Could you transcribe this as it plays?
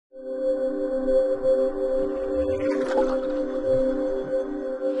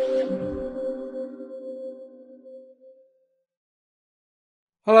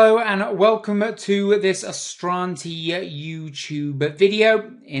and welcome to this Astranti YouTube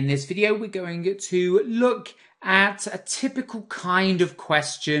video. In this video we're going to look at a typical kind of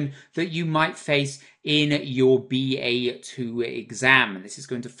question that you might face in your BA2 exam. And this is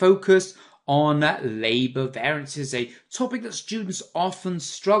going to focus on labour variances, a topic that students often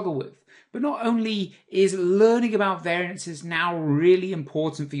struggle with. But not only is learning about variances now really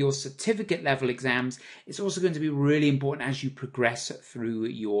important for your certificate level exams, it's also going to be really important as you progress through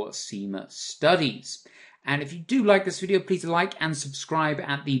your CIMA studies. And if you do like this video, please like and subscribe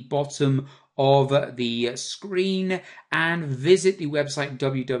at the bottom of the screen and visit the website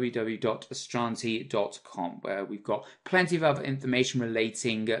www.astranti.com, where we've got plenty of other information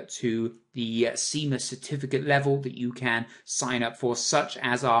relating to the CIMA certificate level that you can sign up for, such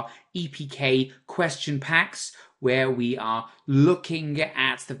as our EPK question packs, where we are looking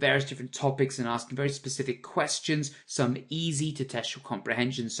at the various different topics and asking very specific questions, some easy to test your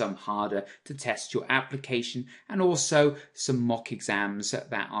comprehension, some harder to test your application, and also some mock exams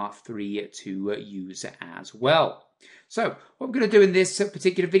that are free to use as well. So what I'm going to do in this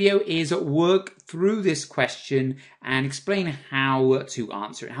particular video is work through this question and explain how to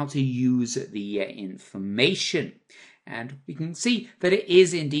answer it, how to use the information. And we can see that it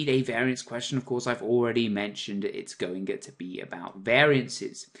is indeed a variance question. Of course, I've already mentioned it's going to be about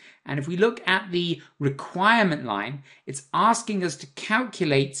variances. And if we look at the requirement line, it's asking us to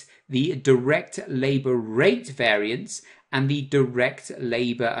calculate the direct labour rate variance and the direct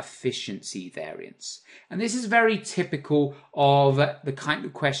labour efficiency variance. And this is very typical of the kind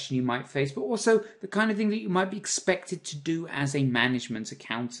of question you might face, but also the kind of thing that you might be expected to do as a management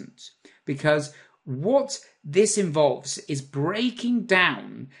accountant. Because what this involves is breaking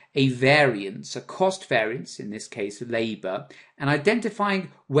down a variance, a cost variance, in this case labour, and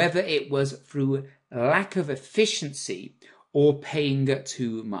identifying whether it was through lack of efficiency or paying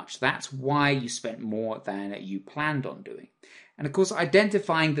too much. That's why you spent more than you planned on doing. And of course,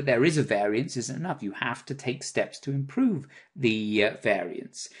 identifying that there is a variance isn't enough. You have to take steps to improve the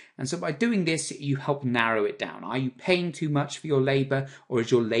variance. And so by doing this, you help narrow it down. Are you paying too much for your labour, or is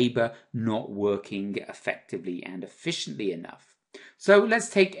your labour not working effectively and efficiently enough? So let's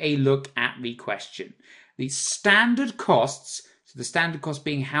take a look at the question. The standard costs, so the standard cost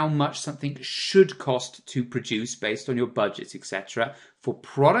being how much something should cost to produce based on your budget, etc., for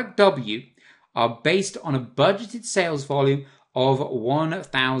product W are based on a budgeted sales volume of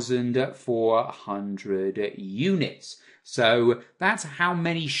 1,400 units. So that's how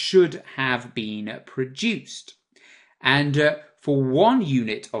many should have been produced. And for 1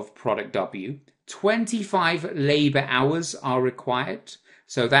 unit of product W, 25 labour hours are required.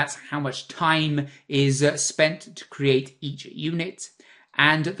 So that's how much time is spent to create each unit.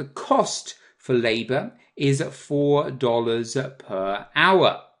 And the cost for labour is $4 per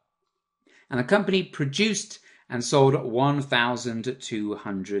hour. And the company produced and sold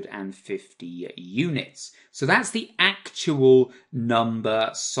 1,250 units. So that's the actual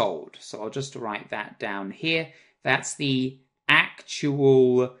number sold. So I'll just write that down here. That's the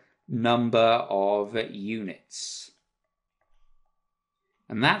actual number of units.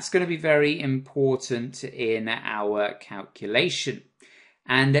 And that's going to be very important in our calculation.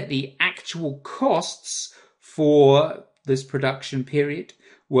 And the actual costs for this production period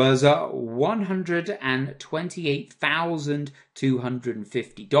was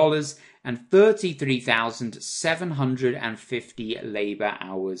 $128,250 and 33,750 labour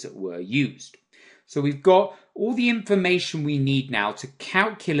hours were used. So we've got all the information we need now to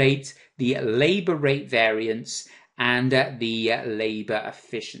calculate the labour rate variance and the labour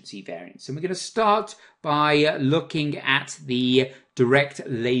efficiency variance. And we're going to start by looking at the direct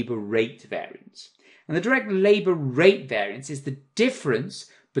labour rate variance. And the direct labour rate variance is the difference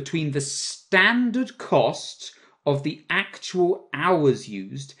between the standard cost of the actual hours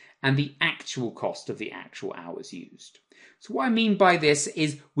used and the actual cost of the actual hours used. So what I mean by this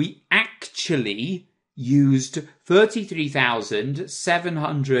is we actually used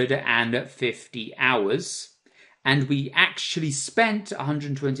 33,750 hours, and we actually spent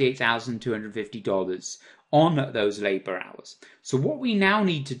 $128,250 on those labour hours. So what we now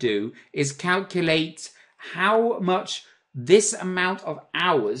need to do is calculate how much this amount of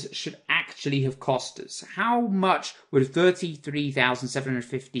hours should actually have cost us. How much would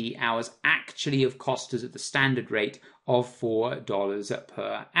 33,750 hours actually have cost us at the standard rate of $4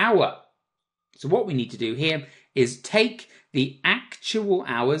 per hour? So what we need to do here is take the actual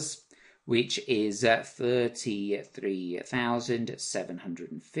hours, which is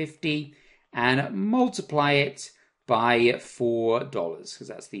 33,750, and multiply it by $4, because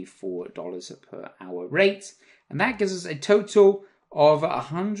that's the $4 per hour rate. And that gives us a total of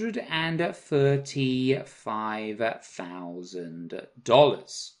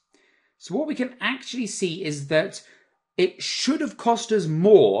 $135,000. So what we can actually see is that it should have cost us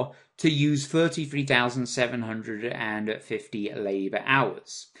more to use 33,750 labour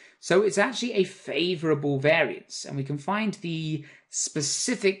hours. So it's actually a favourable variance, and we can find the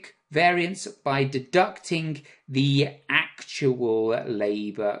specific variance by deducting the actual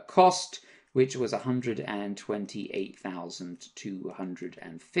labour cost, which was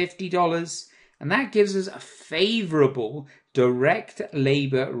 $128,250, and that gives us a favourable direct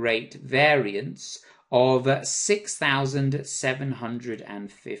labour rate variance of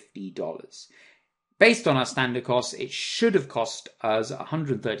 $6,750. Based on our standard costs, it should have cost us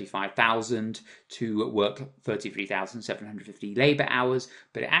 $135,000 to work 33,750 labour hours,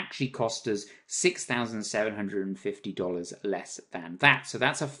 but it actually cost us $6,750 less than that. So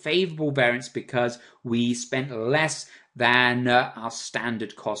that's a favourable variance because we spent less than our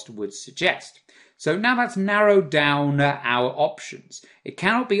standard cost would suggest. So now that's narrowed down our options. It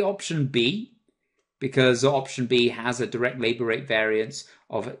cannot be option B, because option B has a direct labour rate variance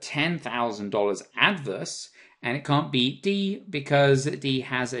of $10,000 adverse, and it can't be D because D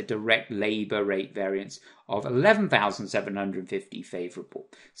has a direct labour rate variance of $11,750 favourable.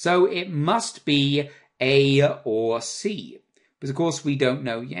 So it must be A or C. But of course we don't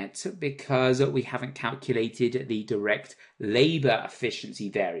know yet because we haven't calculated the direct labour efficiency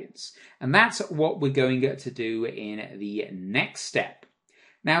variance. And that's what we're going to do in the next step.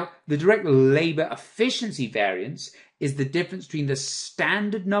 Now, the direct labour efficiency variance is the difference between the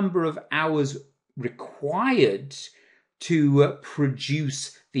standard number of hours required to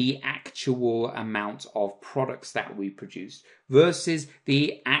produce the actual amount of products that we produce versus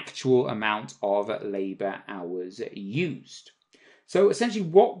the actual amount of labour hours used. So essentially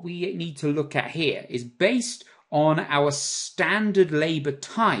what we need to look at here is based on our standard labour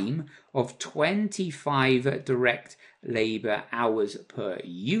time of 25 direct labour hours per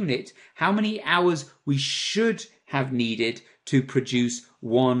unit, how many hours we should have needed to produce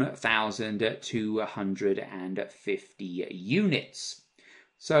 1,250 units.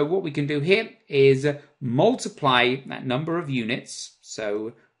 So what we can do here is multiply that number of units,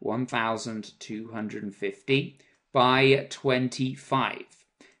 so 1,250 by 25.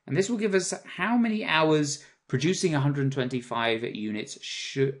 And this will give us how many hours producing 125 units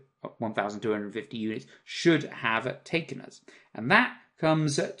 1,250 units should have taken us. And that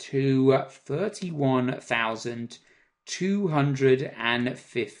comes to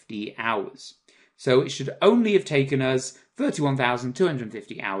 31,250 hours. So it should only have taken us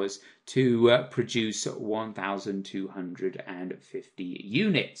 31,250 hours to produce 1,250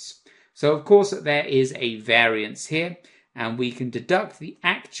 units. So of course there is a variance here, and we can deduct the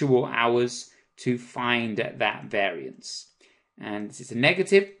actual hours to find that variance. And this is a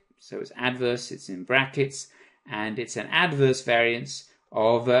negative, so it's adverse, it's in brackets, and it's an adverse variance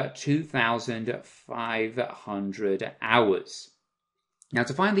of 2,500 hours. Now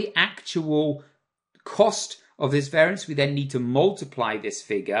to find the actual cost of this variance, we then need to multiply this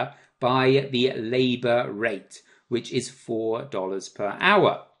figure by the labour rate, which is $4 per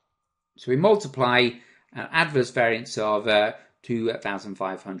hour. So we multiply an adverse variance of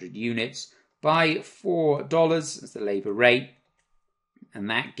 2,500 units by $4 as the labour rate, and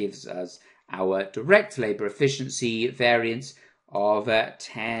that gives us our direct labour efficiency variance of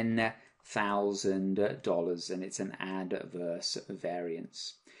 $10,000, and it's an adverse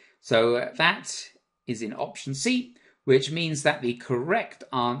variance. So that is in option C, which means that the correct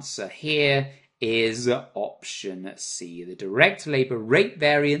answer here is option C. The direct labour rate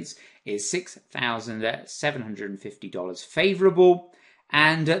variance is $6,750 favourable,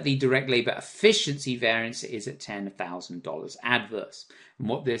 and the direct labour efficiency variance is at $10,000 adverse. And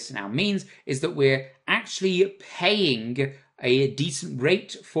what this now means is that we're actually paying a decent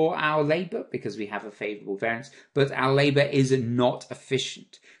rate for our labour because we have a favourable variance, but our labour is not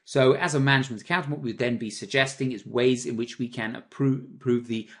efficient. So as a management accountant, what we'd then be suggesting is ways in which we can improve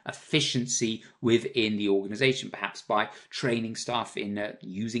the efficiency within the organisation, perhaps by training staff in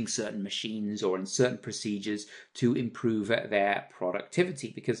using certain machines or in certain procedures to improve their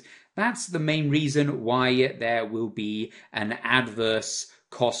productivity, because that's the main reason why there will be an adverse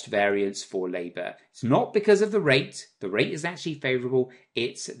cost variance for labour. It's not because of the rate is actually favourable,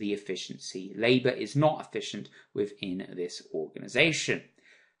 it's the efficiency. Labour is not efficient within this organisation.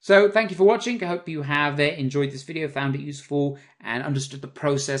 So thank you for watching. I hope you have enjoyed this video, found it useful, and understood the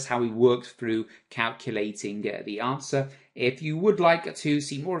process, how we worked through calculating the answer. If you would like to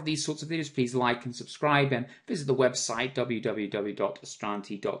see more of these sorts of videos, please like and subscribe, and visit the website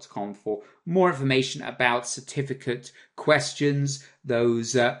www.astranti.com for more information about certificate questions,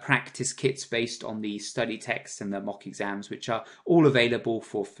 those practice kits based on the study texts and the mock exams, which are all available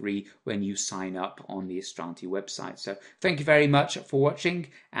for free when you sign up on the Astranti website. So thank you very much for watching,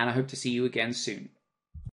 and I hope to see you again soon.